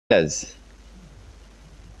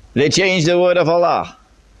They changed the word of Allah.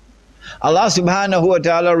 Allah subhanahu wa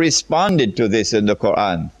ta'ala responded to this in the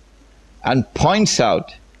Quran and points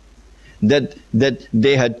out that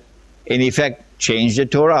they had in effect changed the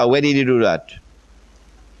Torah. Where did he do that?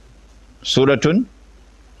 Suratun?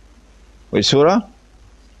 Which surah?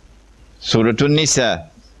 Suratun Nisa.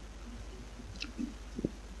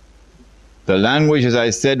 The language, as I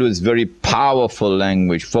said, was very powerful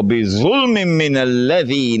language. فَبِظُلْمٍ مِّنَ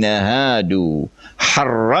الَّذِينَ هَادُوا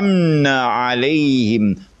حَرَّمْنَا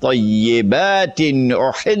عَلَيْهِمْ طَيِّبَاتٍ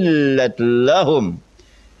أُحِلَّتْ لَهُمْ.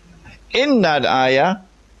 In that ayah,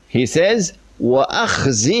 he says,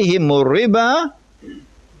 وَأَخْذِهِمُ الرِّبَا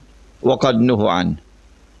وَقَدْ نُهُوا عَنْهُ.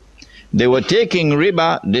 They were taking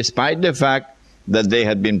riba despite the fact that they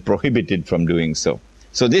had been prohibited from doing so.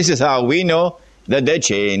 So this is how we know that they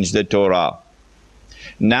changed the Torah.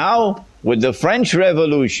 Now, with the French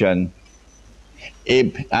Revolution,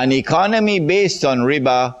 an economy based on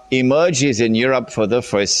riba emerges in Europe for the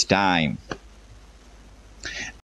first time.